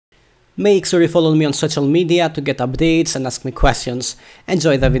Make sure you follow me on social media to get updates and ask me questions.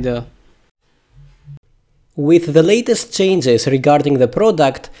 Enjoy the video. With the latest changes regarding the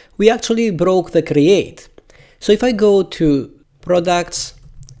product, we actually broke the create. So if I go to products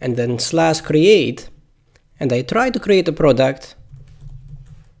and then /create, and I try to create a product,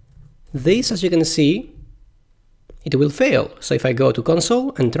 this, as you can see, it will fail. So if I go to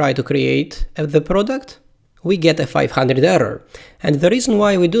console and try to create the product, we get a 500 error. And the reason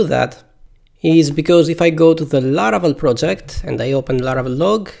why we do that is because if I go to the Laravel project and I open Laravel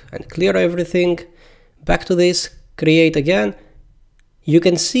log and clear everything, back to this, create again, you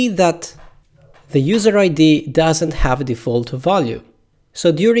can see that the user ID doesn't have a default value.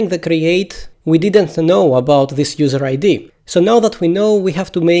 So during the create, we didn't know about this user ID. So now that we know, we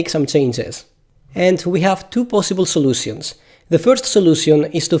have to make some changes. And we have two possible solutions. The first solution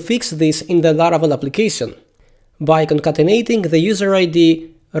is to fix this in the Laravel application by concatenating the user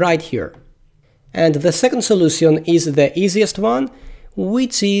ID right here. And the second solution is the easiest one,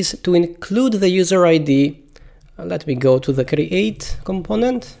 which is to include the user ID. Let me go to the create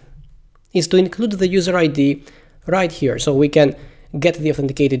component, is to include the user ID right here. So we can get the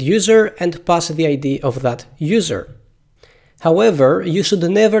authenticated user and pass the ID of that user. However, you should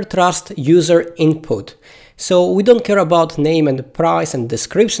never trust user input. So we don't care about name and price and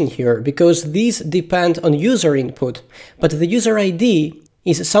description here because these depend on user input, but the user ID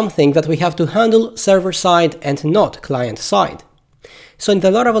is something that we have to handle server side and not client side. So in the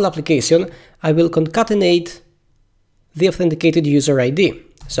Laravel application, I will concatenate the authenticated user ID.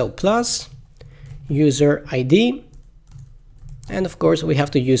 So plus user ID, and of course we have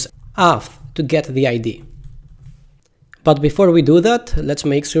to use auth to get the ID. But before we do that, let's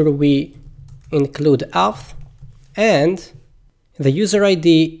make sure we include auth and the user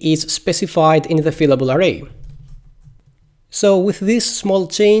ID is specified in the fillable array. So with this small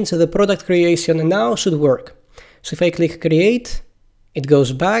change, the product creation now should work. So if I click create, it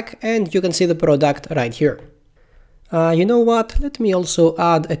goes back and you can see the product right here. You know what? Let me also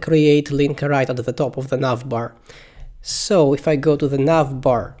add a create link right at the top of the navbar. So if I go to the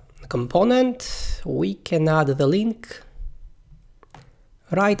navbar component, we can add the link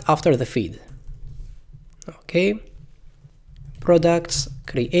right after the feed. Okay, products,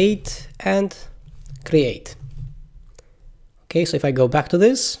 create and create. Okay, so if I go back to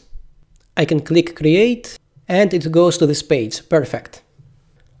this, I can click create and it goes to this page. Perfect.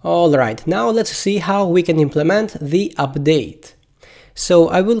 Alright, now let's see how we can implement the update. So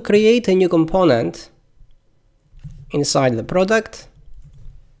I will create a new component inside the product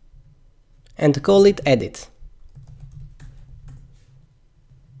and call it edit.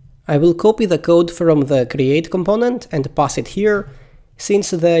 I will copy the code from the create component and pass it here, since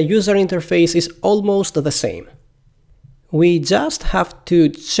the user interface is almost the same. We just have to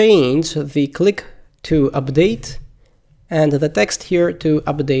change the click to update and the text here to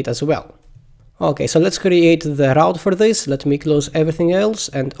update as well. Okay, so let's create the route for this. Let me close everything else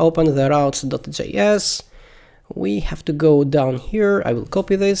and open the routes.js. We have to go down here. I will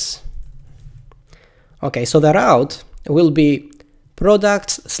copy this. Okay, so the route will be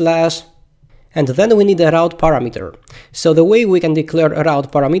products / and then we need a route parameter. So the way we can declare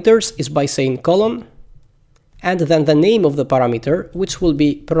route parameters is by saying colon and then the name of the parameter, which will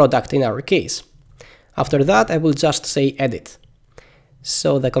be product in our case. After that, I will just say edit.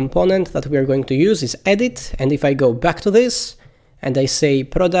 So the component that we are going to use is edit, and if I go back to this and I say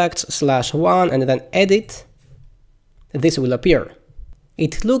products /1 and then edit, this will appear.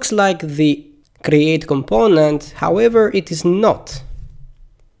 It looks like the create component, however, it is not.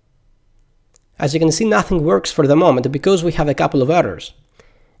 As you can see, nothing works for the moment because we have a couple of errors.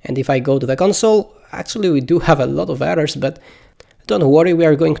 And if I go to the console, actually we do have a lot of errors, but don't worry, we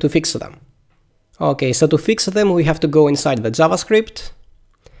are going to fix them. Okay, so to fix them, we have to go inside the JavaScript.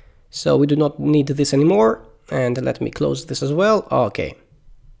 So we do not need this anymore. And let me close this as well. Okay.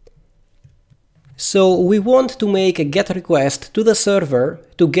 So we want to make a GET request to the server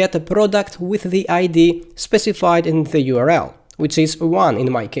to get a product with the ID specified in the URL, which is 1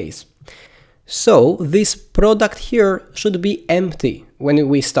 in my case. So this product here should be empty when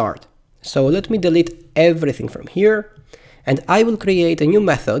we start. So let me delete everything from here and I will create a new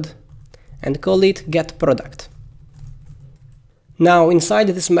method and call it getProduct. Now inside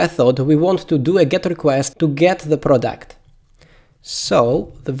this method we want to do a GET request to get the product.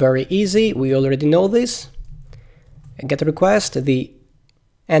 So very easy, we already know this. A GET request, the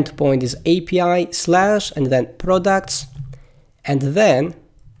endpoint is API / and then products, and then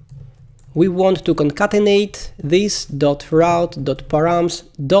we want to concatenate this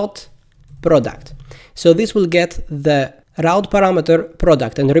 .route.params.product. So this will get the route parameter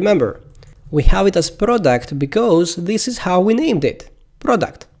product. And remember, we have it as product because this is how we named it,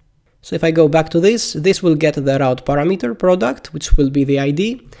 product. So if I go back to this, this will get the route parameter product, which will be the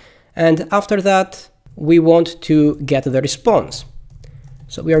ID. And after that, we want to get the response.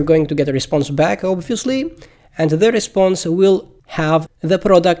 So we are going to get a response back, obviously, and the response will have the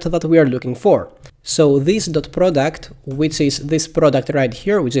product that we are looking for. So this .product, which is this product right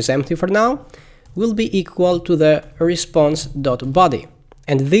here, which is empty for now, will be equal to the response.body.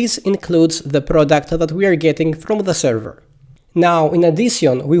 And this includes the product that we are getting from the server. Now, in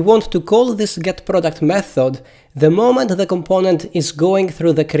addition, we want to call this getProduct method the moment the component is going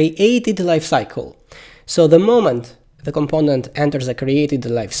through the created lifecycle. So the moment the component enters the created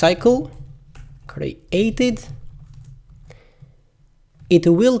lifecycle, created, it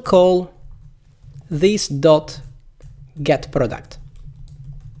will call this .getProduct,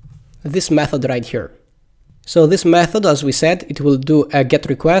 this method right here. So this method, as we said, it will do a GET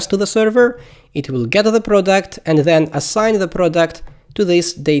request to the server, it will get the product and then assign the product to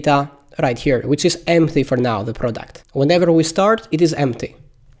this data right here, which is empty for now, the product. Whenever we start, it is empty.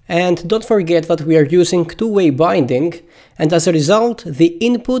 And don't forget that we are using two-way binding, and as a result, the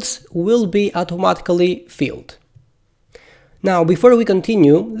inputs will be automatically filled. Now, before we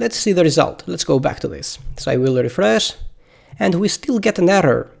continue, let's see the result. Let's go back to this. So I will refresh, and we still get an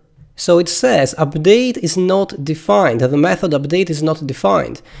error. So it says update is not defined, the method update is not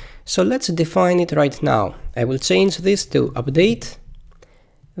defined. So let's define it right now. I will change this to update.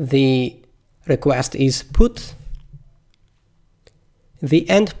 The request is put. The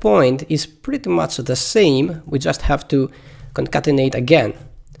endpoint is pretty much the same, we just have to concatenate again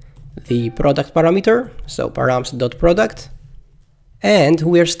the product parameter, so params.product. And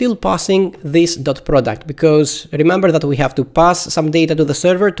we are still passing this .product because remember that we have to pass some data to the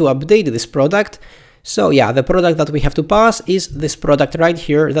server to update this product. So yeah, the product that we have to pass is this product right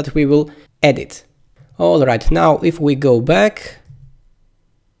here that we will edit. Alright, now if we go back,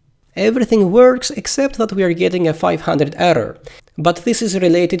 everything works except that we are getting a 500 error. But this is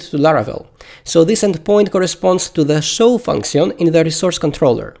related to Laravel. So this endpoint corresponds to the show function in the resource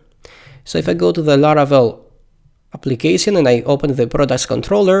controller. So if I go to the Laravel application and I open the products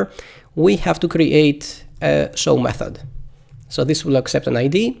controller, we have to create a show method. So this will accept an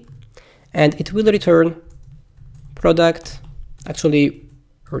ID and it will return product, actually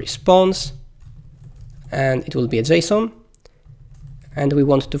response, and it will be a JSON, and we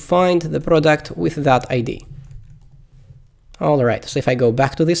want to find the product with that ID. Alright, so if I go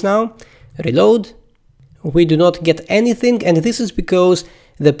back to this now, reload, we do not get anything, and this is because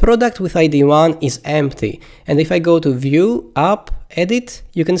the product with ID 1 is empty. And if I go to View, App, Edit,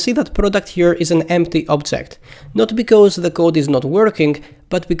 you can see that product here is an empty object. Not because the code is not working,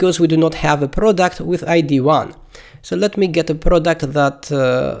 but because we do not have a product with ID 1. So let me get a product that,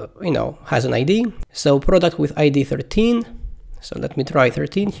 has an ID. So product with ID 13. So let me try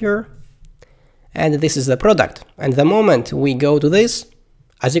 13 here. And this is the product. And the moment we go to this,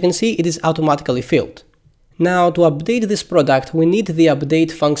 as you can see, it is automatically filled. Now, to update this product, we need the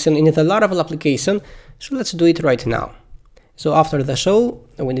update function in the Laravel application, so let's do it right now. So after the show,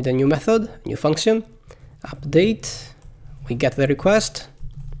 we need a new method, new function, update, we get the request,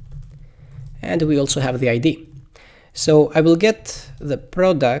 and we also have the ID. So I will get the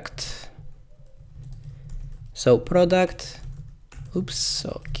product, so product, oops,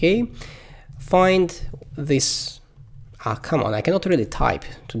 okay, find this, come on, I cannot really type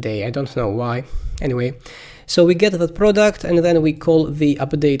today, I don't know why. Anyway, so we get that product and then we call the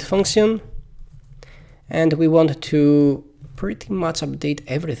update function and we want to pretty much update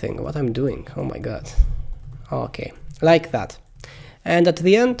everything, what I'm doing, oh my god. Okay, like that. And at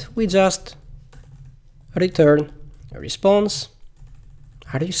the end we just return a response.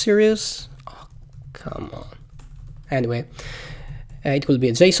 Are you serious? Oh, come on. Anyway, it will be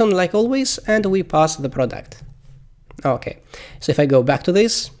a JSON like always and we pass the product. Okay, so if I go back to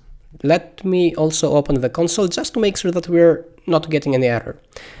this, let me also open the console just to make sure that we're not getting any error.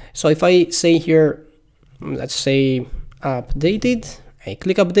 So if I say here, let's say updated, I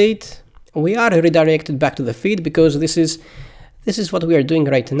click update, we are redirected back to the feed because this is what we are doing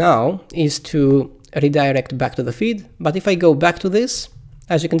right now, is to redirect back to the feed. But if I go back to this,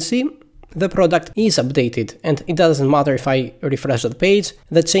 as you can see, the product is updated and it doesn't matter if I refresh the page,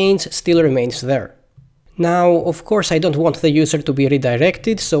 the change still remains there. Now, of course, I don't want the user to be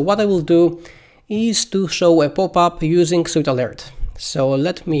redirected, so what I will do is to show a pop-up using Sweet Alert. So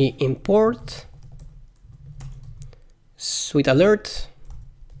let me import Sweet Alert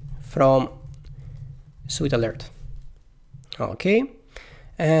from Sweet Alert. Okay,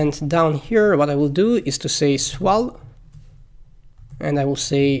 and down here what I will do is to say swal and I will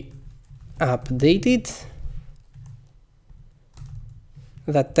say updated.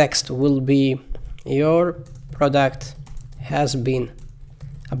 That text will be your product has been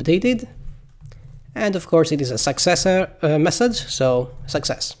updated, and of course it is a successor message, so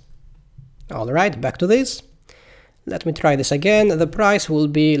success. Alright, back to this. Let me try this again. The price will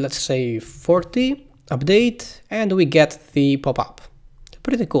be, let's say, 40, update, and we get the pop-up.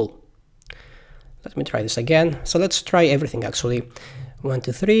 Pretty cool. Let me try this again. So let's try everything actually. 1,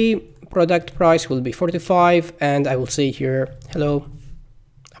 2, 3, product price will be 45, and I will say here, hello,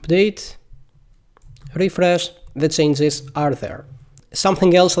 update, refresh, the changes are there.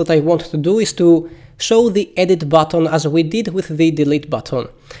 Something else that I want to do is to show the edit button as we did with the delete button.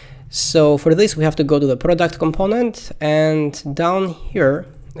 So for this we have to go to the product component, and down here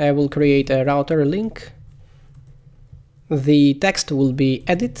I will create a router link. The text will be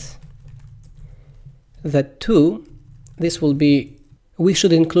edit. The to, this will be, we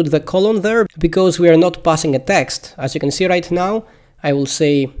should include the colon there because we are not passing a text. As you can see right now, I will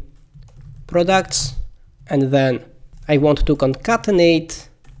say products, and then I want to concatenate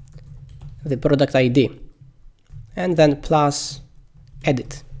the product ID, and then plus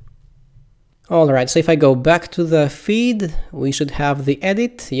edit. Alright, so if I go back to the feed, we should have the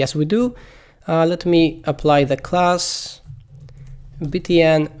edit. Yes, we do. Let me apply the class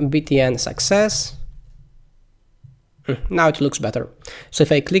btn success. Now it looks better. So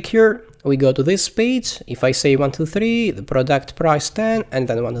if I click here, we go to this page. If I say 1, 2, 3, the product price 10, and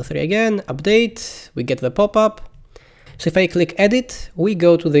then 1, 2, 3 again, update, we get the pop-up. So if I click edit, we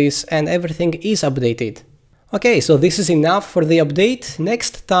go to this and everything is updated. Okay, so this is enough for the update.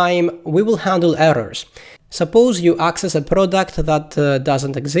 Next time we will handle errors. Suppose you access a product that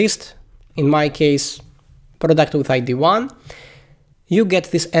doesn't exist. In my case, product with ID 1. You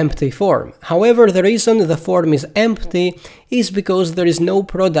get this empty form. However, the reason the form is empty is because there is no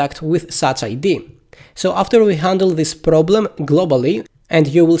product with such ID. So after we handle this problem globally, and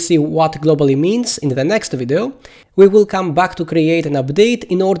you will see what globally means in the next video, we will come back to create an update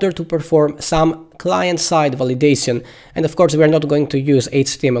in order to perform some client-side validation. And of course, we are not going to use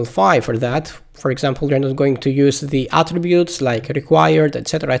HTML5 for that. For example, we are not going to use the attributes like required,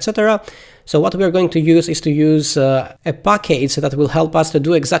 etc., etc. So what we are going to use is to use a package that will help us to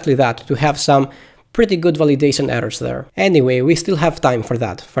do exactly that, to have some pretty good validation errors there. Anyway, we still have time for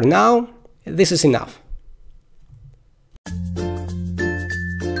that. For now, this is enough.